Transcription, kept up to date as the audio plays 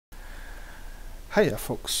Hey there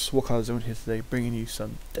folks, Walker here today bringing you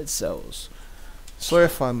some Dead Cells. Sorry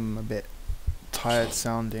if I'm a bit tired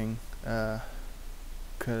sounding,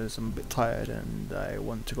 because I'm a bit tired and I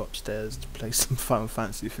want to go upstairs to play some Final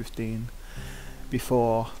Fantasy 15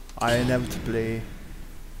 before I inevitably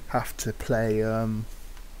have to play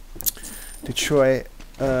Detroit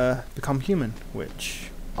Become Human,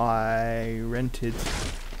 which I rented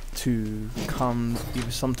to come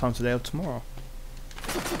either sometime today or tomorrow.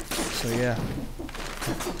 So yeah,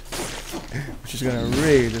 which is going to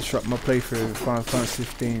really disrupt my playthrough of Final Fantasy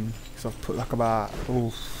 15 because I've put like about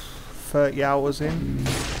 30 hours in.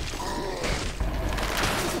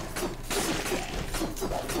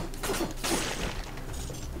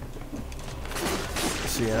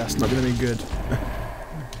 So yeah, that's not going to be good.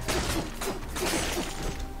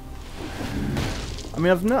 I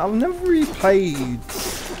mean, I've never really played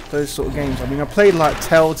those sort of games. I mean, I played like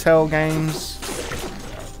Telltale games.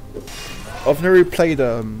 I've never really played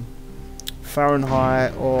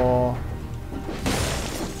Fahrenheit or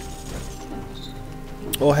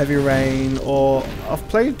Heavy Rain, or I've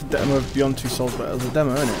played the demo of Beyond Two Souls, but it was a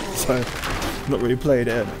demo, innit? So I've not really played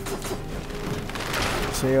it.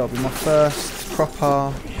 So yeah, it'll be my first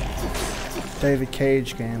proper David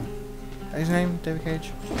Cage game. Is his name David Cage?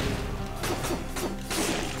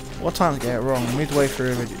 What time to get it wrong? Midway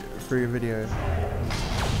through a video.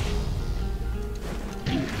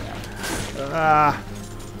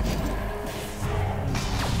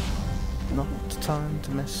 Not the time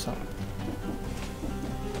to mess up.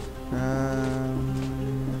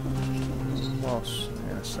 What else am I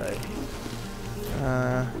gonna say?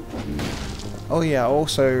 Oh yeah,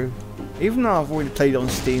 also, even though I've already played it on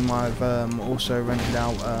Steam, I've also rented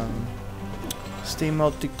out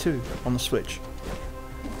SteamWorld Dig 2 on the Switch.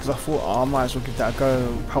 Because I thought, oh, I might as well give that a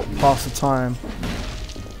go, help pass the time.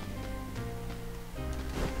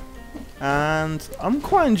 And I'm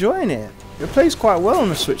quite enjoying it. It plays quite well on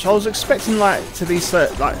the Switch. I was expecting to be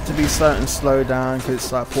certain slowdown because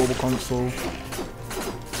it's like a portable console,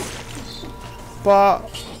 but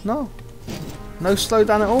no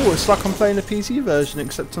slowdown at all. It's like I'm playing the PC version,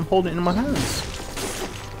 except I'm holding it in my hands.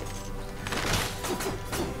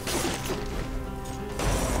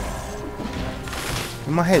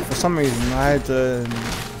 In my head, for some reason, I had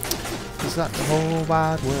is that the whole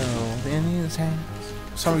wide world in his hands?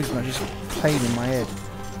 For some reason I just played in my head.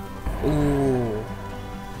 Ooh.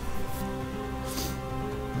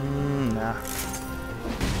 Nah.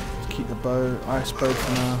 Just keep the ice bow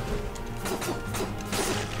for now.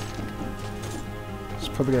 It's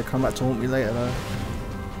probably gonna come back to haunt me later though.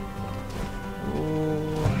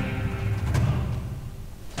 Ooh.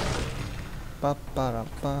 Ba ba da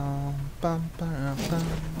bum bum ba da bum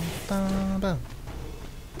bum bum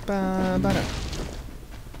ba ba da.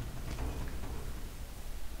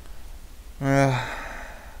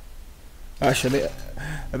 Actually,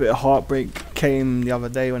 a bit of heartbreak came the other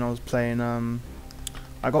day when I was playing.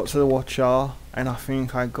 I got to the Watcher, and I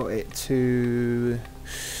think I got it to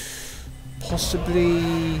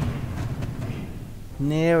possibly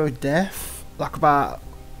near death, like about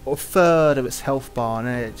a third of its health bar, and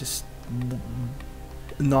it just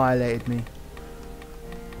annihilated me.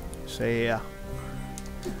 So yeah,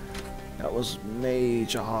 that was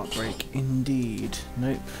major heartbreak indeed.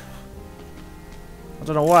 Nope. I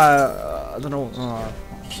don't know why. I don't know.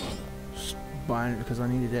 Just buying it because I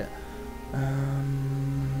needed it.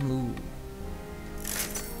 Ooh.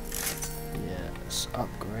 Yes,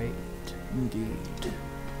 upgrade indeed.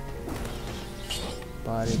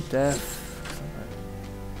 Body death.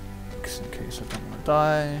 In case I don't want to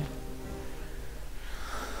die.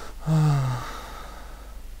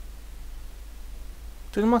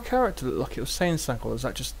 Did my character look like it was saying something, or was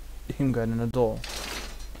that just him going in the door?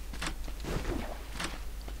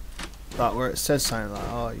 Like where it says something like,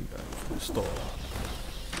 oh, you go for the store.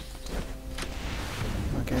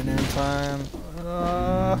 Am I getting in time?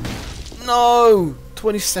 No!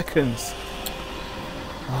 20 seconds!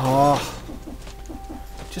 Oh.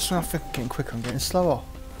 Just when I think I'm getting quicker, I'm getting slower.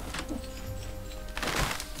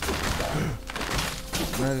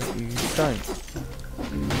 No, you don't.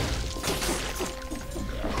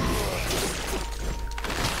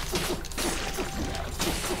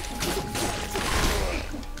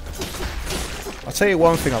 I'll tell you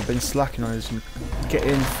one thing I've been slacking on is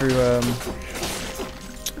getting through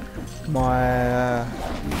my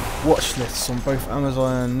watch lists on both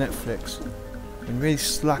Amazon and Netflix. Been really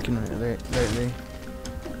slacking on it lately.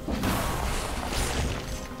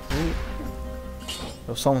 Ooh.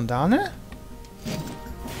 There's someone down there?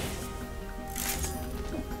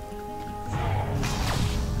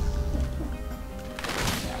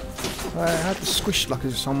 I had to squish like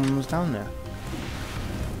as if someone was down there.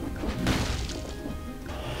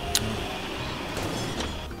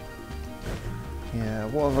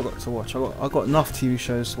 what have I got to watch? I got enough TV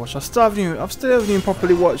shows to watch. I still haven't even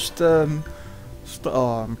properly watched. I'm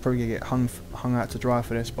probably gonna get hung out to dry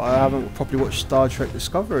for this, but I haven't properly watched Star Trek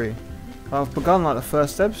Discovery. I've begun like the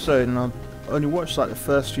first episode, and I've only watched like the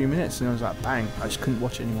first few minutes, and I was like, bang! I just couldn't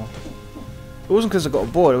watch it anymore. It wasn't because I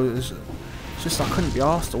got bored. It's just I couldn't be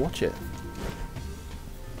asked to watch it.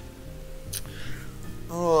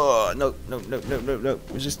 Oh no!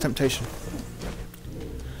 Resist temptation.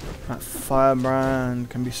 That firebrand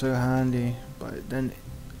can be so handy, but then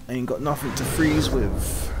ain't got nothing to freeze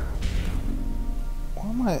with. What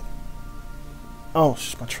am I? Oh, it's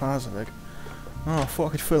just my trouser leg. Oh, I thought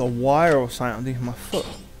I could feel a wire or something underneath my foot.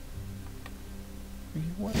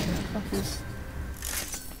 What the fuck is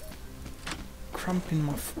cramping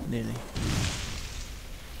my foot nearly?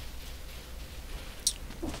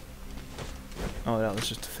 Oh, that was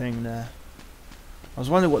just a thing there. I was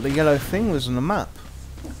wondering what the yellow thing was on the map.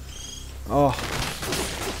 Oh.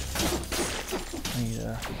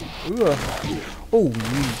 Ooh. Oh.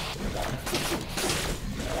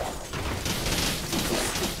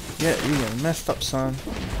 Yeah, you got messed up, son.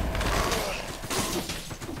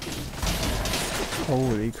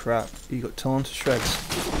 Holy crap! You got torn to shreds.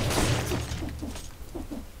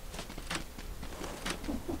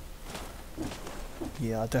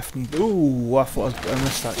 Yeah, I definitely. Ooh, I thought I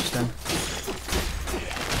missed that just then.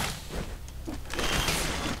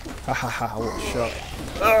 Ha ha ha! What a shot!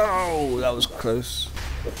 Oh, that was close.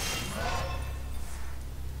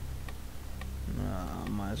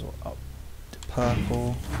 Might as well up to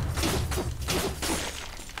purple.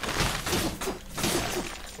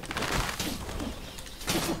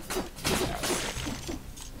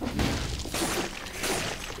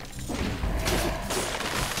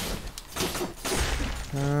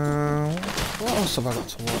 What else have I got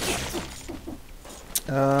to watch?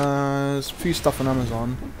 There's a few stuff on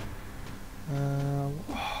Amazon.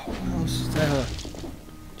 What else is there?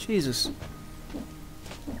 Jesus.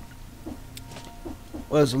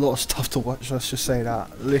 Well, there's a lot of stuff to watch, let's just say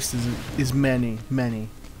that. The list is many.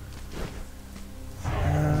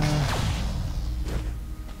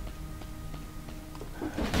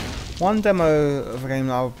 One demo of a game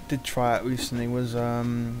that I did try out recently was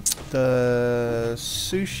the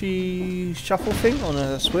Sushi Shuffle thing on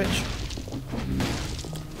a Switch.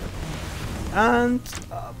 And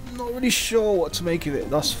I'm not really sure what to make of it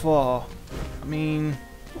thus far. I mean,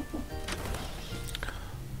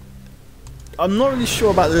 I'm not really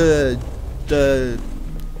sure about the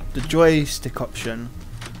joystick option,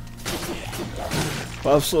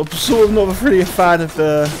 but I'm sort of not really a fan of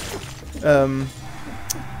the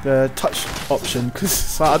touch option,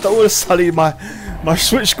 because like, I don't want to sully my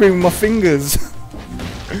Switch screen with my fingers.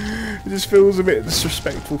 It just feels a bit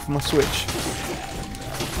disrespectful for my Switch,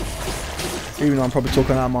 even though I'm probably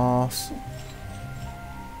talking out of my arse.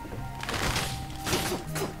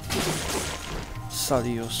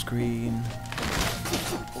 Sully your screen.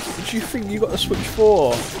 What do you think you got the Switch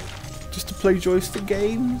for? Just to play joystick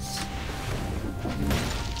games?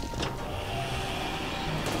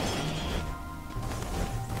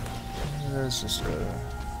 Let's just go.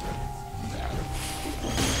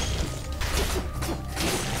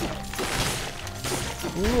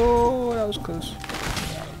 Whoa, that was close.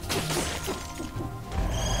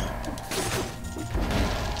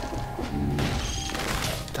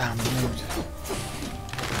 Damn, I moved.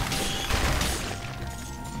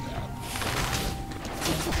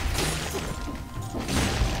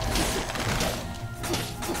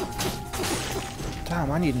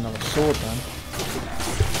 Damn, I need another sword, man.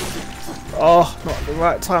 Oh, not the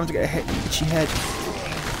right time to get a itchy head.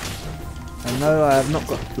 I know I have not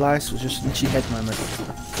got lice, it was just an itchy head moment.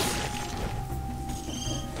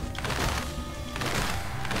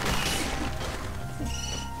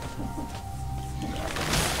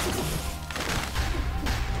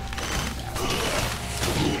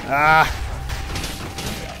 Ah!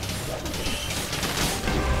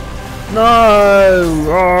 No!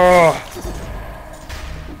 Oh!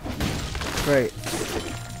 Great.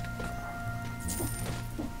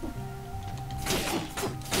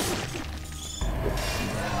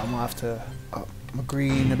 I might have to up my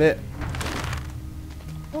green a bit.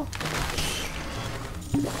 Oh.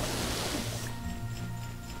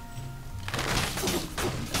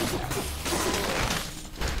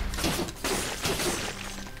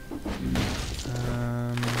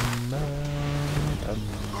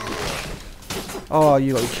 Oh,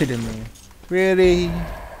 you got to be kidding me. Really?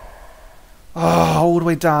 Oh, all the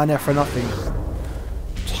way down there for nothing.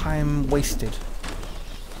 Time wasted.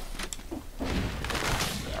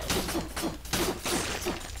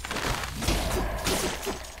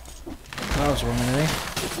 That was wrong, anyway.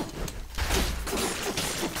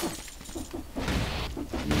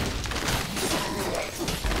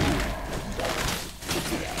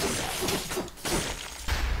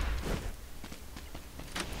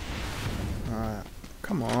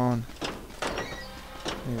 Come on.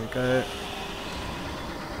 Here we go.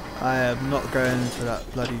 I am not going to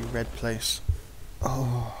that bloody red place.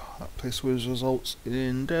 Oh, that place which results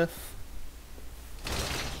in death.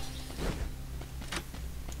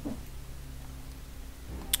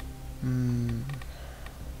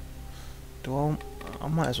 I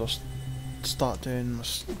might as well start doing my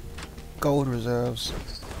gold reserves.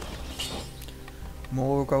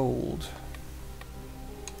 More gold.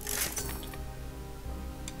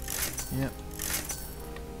 Yep.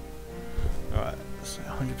 Alright, so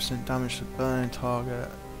 100% damage to burning target.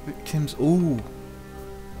 Victims. Ooh,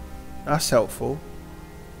 that's helpful.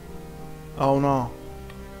 Oh no.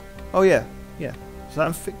 Oh yeah, yeah.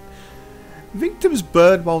 So that victims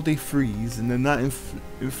burn while they freeze, and then that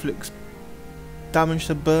inflicts damage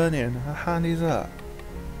to burning. How handy is that?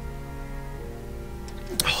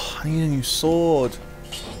 Oh, I need a new sword.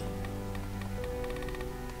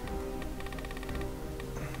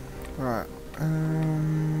 Right.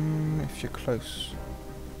 If you're close.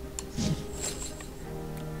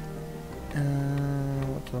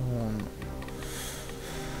 What do I want?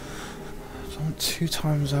 I want 2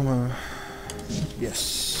 times ammo.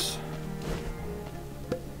 Yes.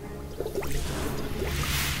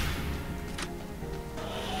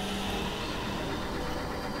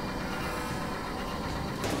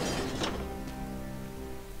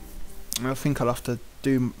 I think I'll have to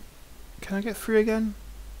do. Can I get 3 again?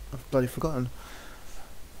 I've bloody forgotten.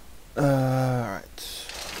 Right.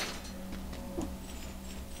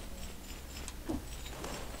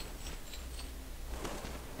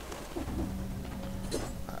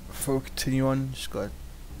 Before we continue on, just gotta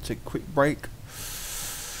take a quick break.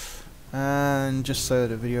 And just so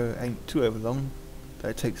the video ain't too over long, that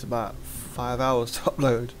it takes about 5 hours to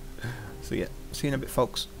upload. So yeah, see you in a bit,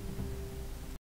 folks.